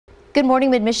Good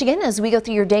morning, Mid-Michigan. As we go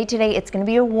through your day today, it's going to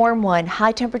be a warm one.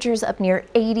 High temperatures up near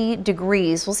 80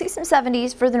 degrees. We'll see some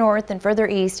 70s further north and further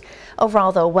east.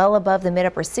 Overall, though, well above the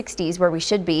mid-upper 60s where we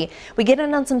should be. We get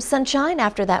in on some sunshine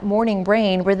after that morning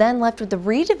rain. We're then left with the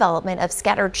redevelopment of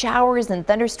scattered showers and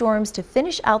thunderstorms to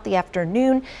finish out the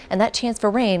afternoon. And that chance for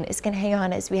rain is going to hang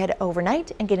on as we head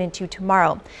overnight and get into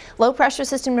tomorrow. Low pressure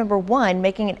system number 1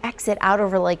 making an exit out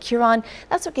over Lake Huron.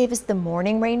 That's what gave us the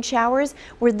morning rain showers.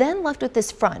 We're then left with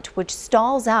this front, which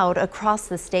stalls out across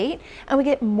the state, and we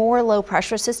get more low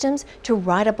pressure systems to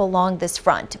ride up along this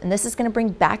front. And this is going to bring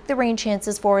back the rain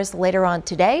chances for us later on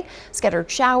today.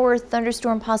 Scattered showers,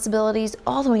 thunderstorm possibilities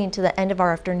all the way into the end of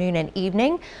our afternoon and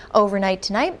evening. Overnight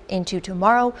tonight into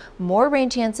tomorrow, more rain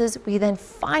chances. We then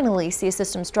finally see a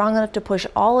system strong enough to push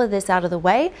all of this out of the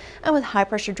way. And with high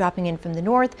pressure dropping in from the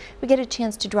north, we get a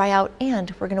chance to dry out,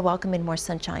 and we're going to welcome in more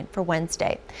sunshine for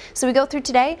Wednesday. So we go through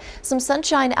today, some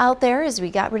sunshine out there as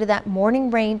we got rid of that morning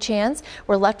rain chance.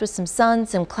 We're left with some sun,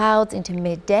 some clouds into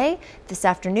midday. This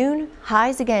afternoon,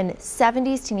 highs again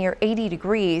 70s to near 80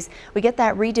 degrees. We get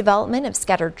that redevelopment of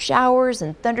scattered showers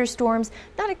and thunderstorms.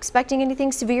 Not expecting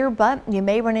anything severe, but you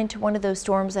may run into one of those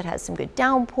storms that has some good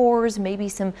downpours, maybe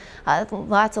some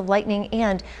lots of lightning,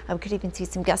 and we could even see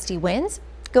some gusty winds.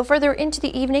 Go further into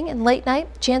the evening and late night,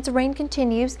 chance of rain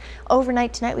continues.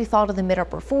 Overnight tonight, we fall to the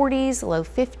mid-upper 40s, low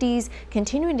 50s,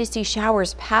 continuing to see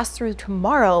showers pass through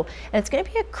tomorrow. And it's going to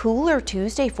be a cooler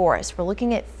Tuesday for us. We're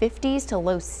looking at 50s to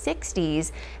low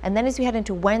 60s. And then as we head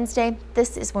into Wednesday,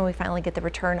 this is when we finally get the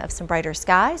return of some brighter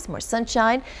skies, more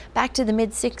sunshine, back to the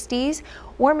mid 60s,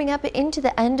 warming up into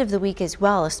the end of the week as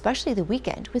well, especially the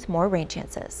weekend with more rain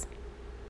chances.